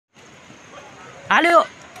हाल्यो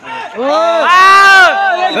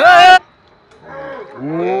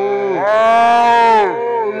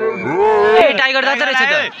टाइगर जाँदो रहेछ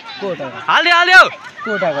त हाल्यो हाल्यो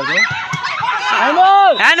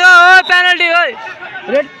ह्यान्ड पेनल्टी हो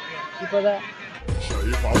red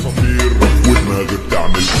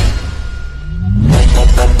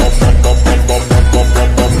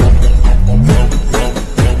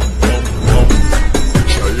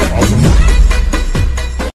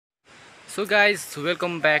so guys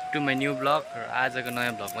welcome back to my new blog र आजको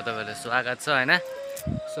नयाँ ब्लगमा तपाईँहरूलाई स्वागत छ होइन।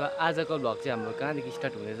 सो आजको ब्लग चाहिँ हाम्रो कहाँदेखि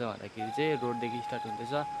स्टार्ट हुँदैछ भन्दाखेरि चाहिँ रोडदेखि स्टार्ट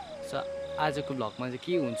हुँदैछ। सो आजको ब्लगमा चाहिँ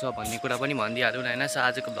के हुन्छ भन्ने कुरा पनि भनिदिइहालौँ होइन। सो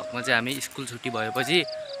आजको ब्लगमा चाहिँ हामी स्कुल छुट्टी भएपछि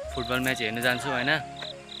फुटबल म्याच हेर्न जान्छौँ होइन।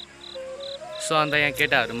 सो अन्त यहाँ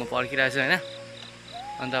केटाहरू म पर्खिरहेको छु होइन।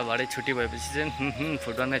 अन्त भरे छुट्टी भएपछि चाहिँ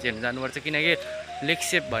फुटबल म्याच हेर्न जानुपर्छ, किनकि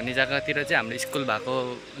लेकसेप भन्ने जग्गातिर चाहिँ हाम्रो स्कुल भएको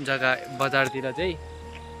जग्गा बजारतिर चाहिँ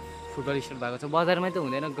फुटबल स्टार्ट भएको छ। बजारमै त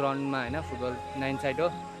हुँदैन, ग्राउन्डमा होइन, फुटबल 9 साइड हो,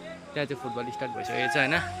 त्यहाँ चाहिँ फुटबल स्टार्ट भइसकेको छ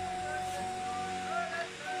होइन।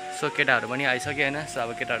 सो केटाहरू पनि आइसक्यो होइन। सो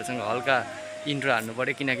अब केटाहरूसँग हल्का इन्ट्रो हान्नु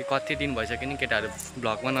पऱ्यो, किनकि कति दिन भइसक्यो नि केटाहरू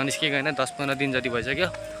भ्लगमा ननिस्केको होइन, 10-15 दिन जति भइसक्यो।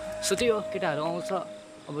 सो त्यही हो, केटाहरू आउँछ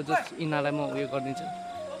अब जस यिनीहरूलाई म उयो गरिदिन्छु।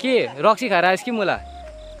 के रक्सी खाएर आएस् कि मुला?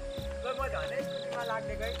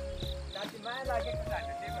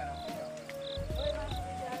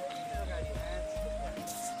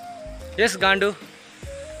 यस गान्डु,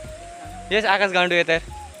 यस आकाश गान्डु यता हेर,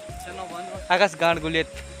 आकाश गाँड गुलेत,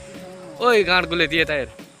 ओइ गाँड गुलेत यता हेर,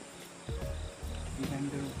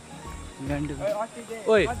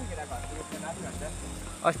 ओइ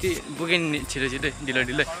अस्ति पुगेँ नि छिटो छिटो ढिलो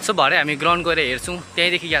ढिलो। सो भरे हामी ग्राउन्ड गएर हेर्छौँ,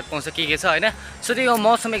 त्यहीँदेखि याद पाउँछ के छ होइन। सो त्यही हो,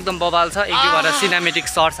 मौसम एकदम बबाल छ, एक दुईवटा सिनेमेटिक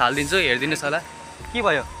सर्ट्स हालिदिन्छु, हेरिदिनुहोस् होला। के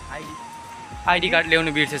भयो? आइडी कार्ड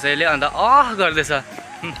ल्याउनु बिर्सेछ यसले, अन्त गर्दैछ।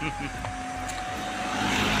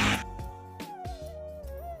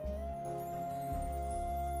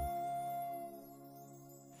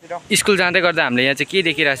 स्कुल जाँदै गर्दा हामीले यहाँ चाहिँ के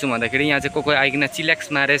देखिरहेको छौँ भन्दाखेरि यहाँ चाहिँ को आइकन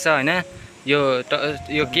चिल्याक्स मारेछ होइन।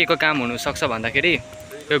 यो के को काम हुनसक्छ भन्दाखेरि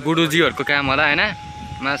यो गुरुजीहरूको काम होला होइन।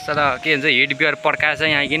 मासला के भन्छ हेड बियर पड्काएछ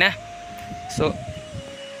यहाँ आइकन। सो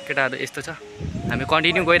केटाहरू यस्तो छ, हामी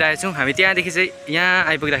कन्टिन्यू गइरहेछौँ। हामी त्यहाँदेखि चाहिँ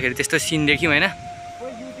यहाँ आइपुग्दाखेरि त्यस्तो सिन देख्यौँ होइन।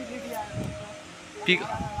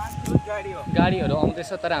 गाडीहरू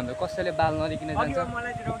आउँदैछ तर हाम्रो कसैले बाल नदेखिन जान्छ।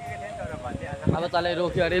 अब तँलाई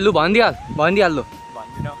रोक्यो अरे, लु भनिदिहाल लु।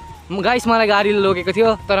 गाइस मलाई गाडीले लोकेको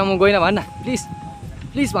थियो तर म गइनँ भन्न, प्लिज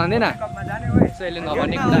प्लिज भन्दैन। सो यसले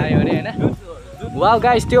नभन्ने कुरा आयो अरे होइन। वाउ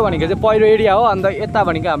गाइस, त्यो भनेको चाहिँ पहिरो एरिया हो, अन्त यता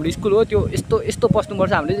भनेको हाम्रो स्कुल हो। त्यो यस्तो यस्तो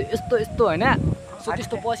पस्नुपर्छ हामीले चाहिँ, यस्तो यस्तो होइन। सो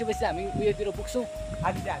त्यस्तो पसेपछि हामी उयोतिर पुग्छौँ।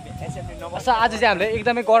 आज चाहिँ हामीलाई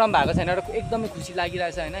एकदमै गरम भएको छैन र एकदमै खुसी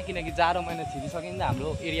लागिरहेछ होइन, किनकि जाडो महिना छिरिसक्यो नि त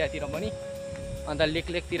हाम्रो एरियातिर पनि। अन्त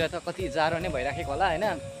लेकतिर त कति जाडो नै भइराखेको होला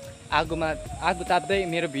होइन। आगो ताप्दै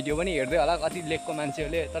मेरो भिडियो पनि हेर्दै होला कति लेकको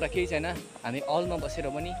मान्छेहरूले, तर केही छैन, हामी हलमा बसेर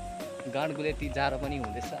पनि गाँड गुलेती जाडो पनि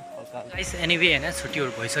हुँदैछ हल्का। एनिवे होइन,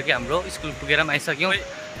 छुट्टीहरू भइसक्यो हाम्रो, स्कुल पुगेर पनि आइसक्यौँ।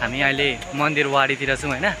 हामी अहिले मन्दिर वाडीतिर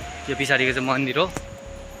छौँ होइन। यो पछाडिको चाहिँ मन्दिर हो।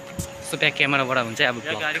 सो त्यहाँ क्यामेराबाट हुन्छ अब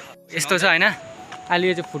यस्तो छ होइन। अहिले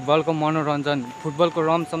यो चाहिँ फुटबलको मनोरञ्जन, फुटबलको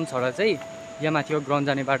रमसम छ र चाहिँ यहाँ माथि ग्राउन्ड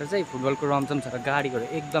जाने बाटो चाहिँ फुटबलको रमसम छ र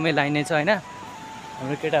गाडीहरू एकदमै लाइन नै छ होइन।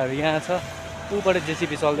 हाम्रो केटाहरू यहाँ छ, ऊबाट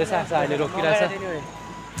जेसिबी चल्दैछ, अहिले रोकिरहेछ।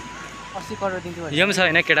 यो पनि छ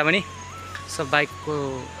होइन केटा पनि। सब बाइकको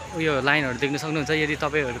उयो लाइनहरू देख्न सक्नुहुन्छ। यदि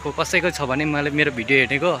तपाईँहरूको कसैको छ भने मलाई मेरो भिडियो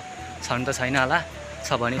हेर्नेको छन् त छैन होला,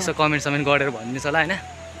 छ भने यसो कमेन्ट गरेर भनिदिनुहोस् होला होइन।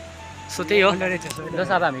 सो त्यही हो,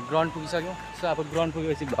 जस अब हामी ग्राउन्ड पुगिसक्यौँ। सो अब ग्राउन्ड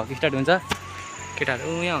पुगेपछि भ्लग स्टार्ट हुन्छ।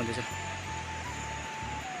 केटाहरू यहाँ हुँदैछ।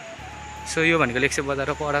 सो यो भनेको लेक्सेप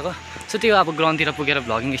बजार पढाएको। सो त्यो अब ग्राउन्डतिर पुगेर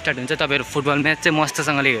भ्लगिङ स्टार्ट हुन्छ। तपाईँहरू फुटबल म्याच चाहिँ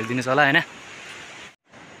मस्तसँगले हेरिदिनुहोस् होला होइन।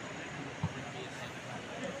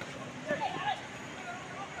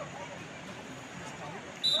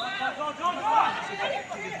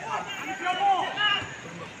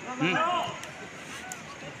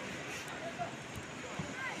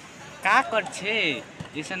 का करछे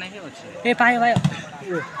ऐसा नहीं होछे ए पायो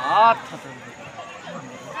हाथ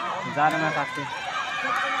जारमा काट्थे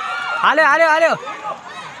हाल्यो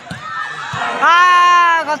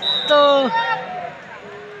कस्तो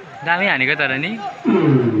दामी हानेको तर नि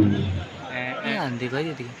हानिदिएको है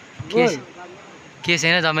त्यतिकै के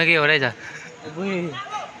छैन, जम्मैकै एउटै छ।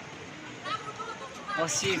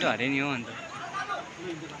 सेट हरे नि हो अन्त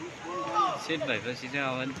सेट भएपछि चाहिँ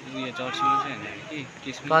अब उयो जर्सीमा चाहिँ होइन कि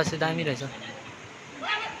त्यसमा कस्तो दामी रहेछ।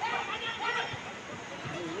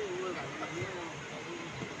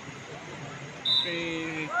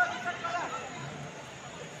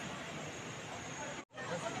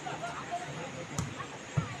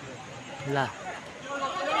 ला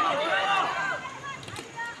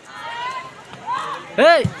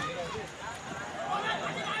ए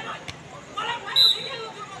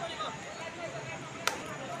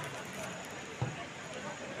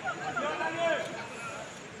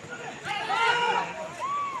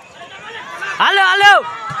हेलो हेलो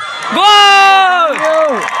गोल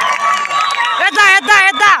यता यता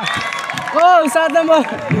यता ओ 7 नम्बर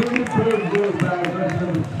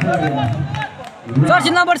जर्सी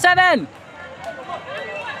नम्बर 7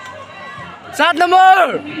 7 नम्बर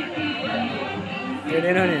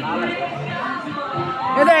हेरेन नि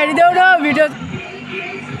यता हेरिदेऊ न video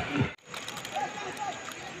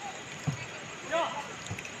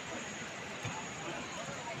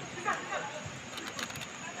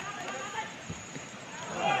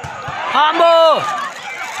Ambo!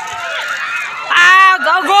 Ah,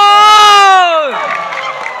 go!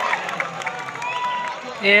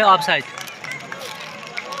 Offside.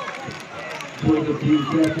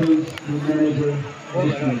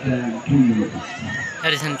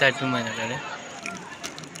 Addition time 2 minutes.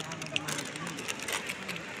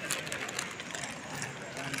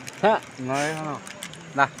 Ha, ngồi không?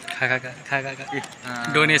 Nào, khá.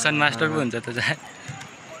 Donation master pun हुन्छ त चाहिँ.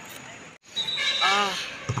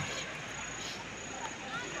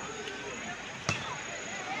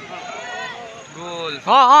 गोल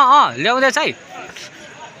ल्याउँदैछ है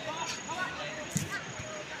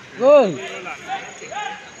गोल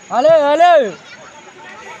हेलो हेलो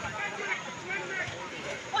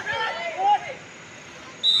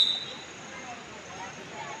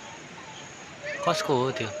कसको हो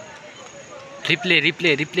त्यो रिप्ले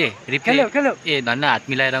ए धन्न हात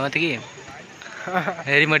मिलाएर मात्रै कि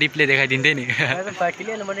हेरी म रिप्ले देखाइदिन्थेँ नि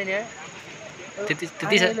त्यति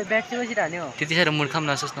साह्रो मूर्ख पनि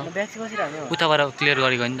नसोच्न उताबाट क्लियर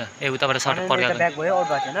गरेको नि त ए उताबाट सर्ट पड्काएको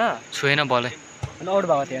छुएन बलै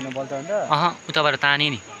उताबाट ताने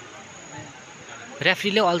नि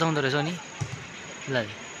रेफ्रीले अल्झाउँदो रहेछ नि ल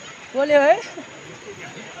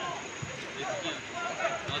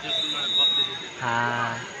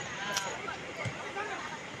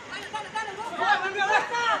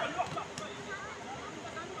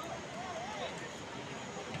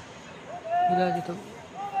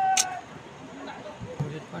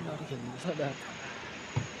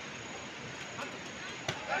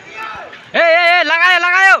ए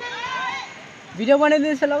लगायो भिडियो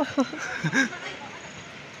बनाइदिन्छ ल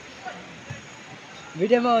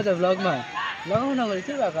भिडियोमा आउँछ भ्लगमा लगाउन गरे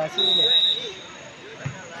के भएको आसिले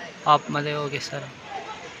अपमा चाहिँ ओके सर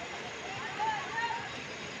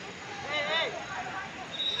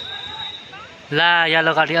ला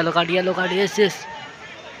येलो कार्ड यस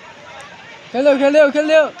खेल्यो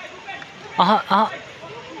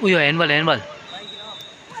उयो ह्यान्डबल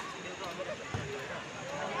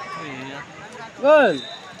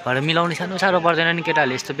भएर मिलाउने साह्रो पर्दैन नि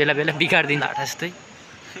केटाहरूले यस्तो बेला बिगारिदिन्छ आँटा जस्तै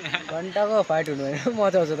घन्टाको फाइट हुनु होइन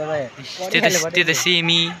मजा आउँछ तपाईँ त्यो त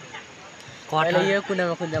सेमी यो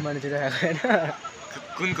कुनामा कुन मान्छे राखेको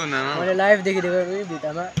होइन कुन मैले लाइभ देखिदिएको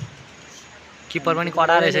भित्तामा किपर पनि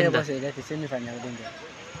कडा रहेछ नि त सेमी फाइनल दिन्छ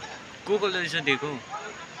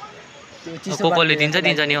कोकोले दिन्छ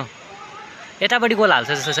नि हो यतापट्टि गोल हाल्छ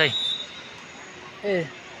जस्तो छ है ए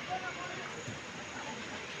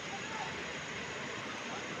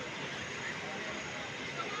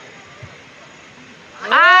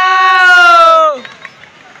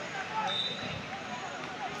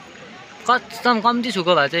कम कम्ती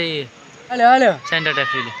छुको भए चाहिँ हेलो सेन्टर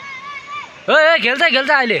रेफ्रीले ए खेल्छ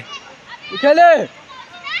अहिले खेले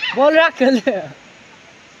बल राख खेल्छ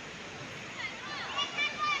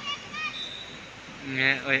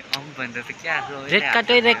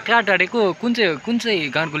रेड कार्ड हरेको कुन चाहिँ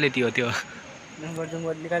गाउँकोले थियो त्यो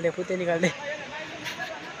निकाल्ने फुते निकाल्ने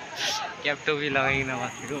क्यापटोपी लगाइकन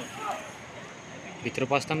बसेको भित्र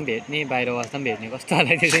बस्दा पनि भेट्ने बाहिर बस्दा पनि भेट्ने कस्तो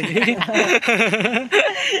हालै त्यो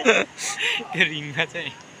रिङमा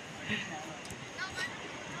चाहिँ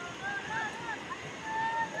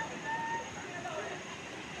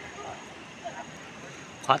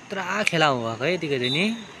खतरा खेला भएको है यतिको चाहिँ नि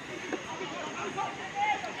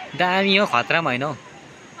दामी हो खतरा पनि होइन हौ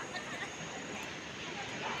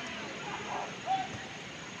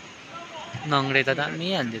नङ्ग्रे त दामी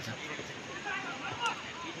हाल्दैछ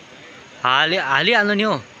हालिहाल्नु नि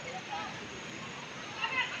हो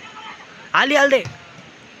हालिहाल्दे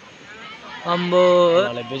अम्बो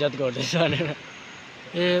बेजत गर्दैछ भनेर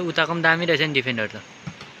ए उताको पनि दामी रहेछ नि डिफेन्डर त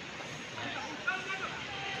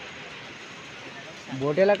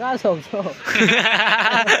भोटेलाई कहाँ सक्छ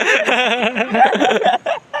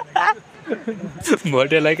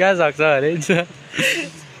भोटेलाई कहाँ सक्छ अरे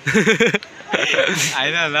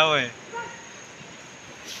होइन होला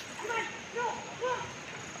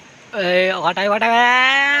ए हटाइ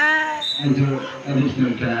enter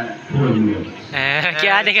additional time 4 minutes.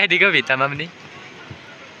 क्या देखाइदिएको भित्तामा पनि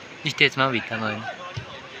स्टेजमा भित्तामा होइन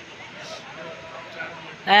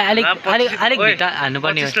अलिक अलिक अलिक भित्ता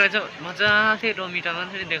हान्नुपर्ने हो मजाले रमिटा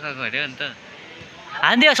मात्रै देखाएको अरे अन्त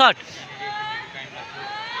हानिदियो सर्ट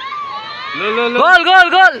लो लो लो गोल गोल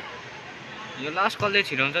गोल यो लास्ट कसले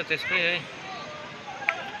छिराउँछ त्यसकै है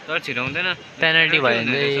तर छिराउँदैन पेनल्टी भयो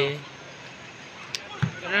भने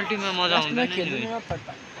पेनल्टीमा मजा आउँदैन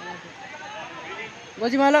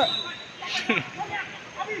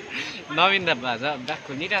नवीन त भाषा ब्याक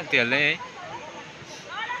खोलिरहेको थियो होला है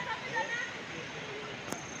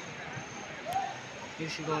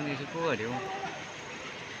सिकाउने चाहिँ को अरे हो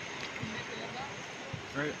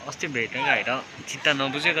अस्ति भेटेको होइन चित्ता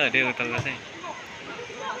नबुझेको अरे हो तल चाहिँ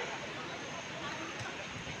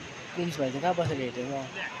प्रिन्स भाइ चाहिँ कहाँ बसेर हेरेको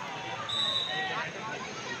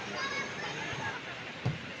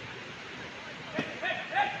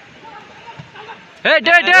ए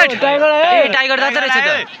डेट डेट टाइगर ए टाइगर दादा रहेछ त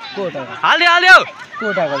को टाइगर हाल्दियो हाल्दियो को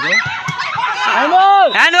टाइगर थियो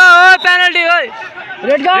ह्यान्ड ओ पेनल्टी ओइ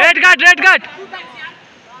red card red card red card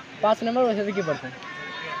 5 number बसेछ त के पर्छ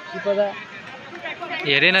किपर त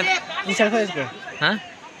हेरेन पिछाड खै यसको ह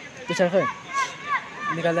पिछाड खै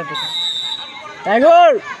निकाल्दा पछि टाइगर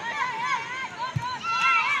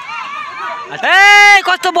ए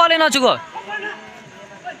कस्तो बलै नचुको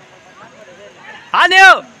हाल्यो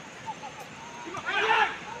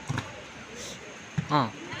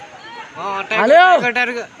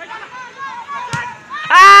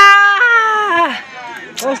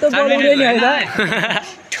कस्तो बोलाउँदै नि हैन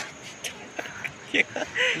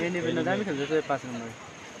मेनी पनि दामी खेल्छ त्यो 5 नम्बर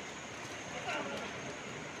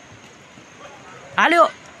हाल्यो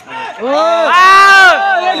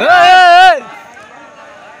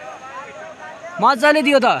मजाले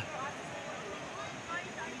दियो त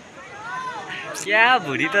क्या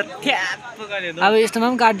भुडी त थ्याप गर्यो अब यस्तोमा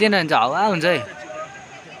पनि काट्दैन भने चाहिँ हावा हुन्छ है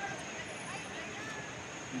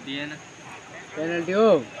दिएन पेनल्टी हो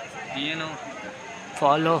दिएन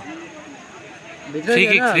फल हो free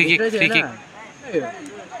kick free kick free kick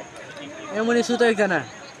ए मुनि सुत एकजना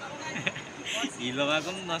हिलो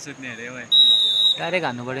भएको पनि नसुत्ने अरे भाइ डाइरेक्ट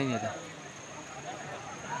हान्नु पर्यो नि त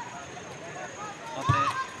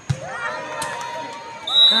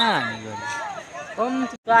कहाँ हान्नु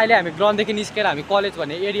पर्यो अहिले हामी ग्राउन्डदेखि निस्केर हामी कलेज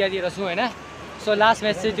भन्ने एरियातिर छौँ होइन सो लास्ट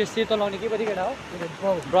म्याच चाहिँ त्यो सेतो लाउने के कति केटा हो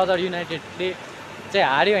ब्रदर युनाइटेडले चाहिँ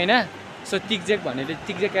हार्यो होइन सो तिक्जेक भन्नेले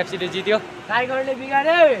तिक्जेक एफसीले जित्यो टाइगरले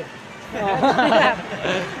बिगार्यो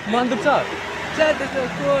मन दुख्छ ए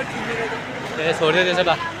छोड्दै त्यसो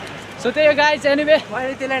भए सो त्यही हो गाइज एनिवे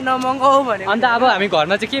मैले त्यसलाई नमगाऊ भने अन्त अब हामी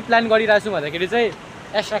घरमा चाहिँ के प्लान गरिरहेको छौँ भन्दाखेरि चाहिँ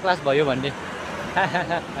एक्स्ट्रा क्लास भयो भन्ने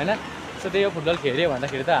होइन सो त्यही हो फुटबल खेल्यो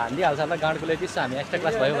भन्दाखेरि त हानिदिइहाल्छ होला गाँडकोले त्यसो हामी एक्स्ट्रा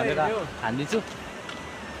क्लास भयो भनेर हानिदिन्छु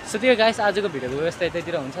सो त्यो गाइस आजको भिडियोको व्यवस्था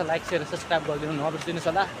यतैतिर हुन्छ लाइक सेयर सब्सक्राइब गरिदिनु नबिर्सिनुहोस्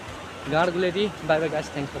होला गाँडकोले by by guys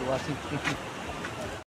thanks for watching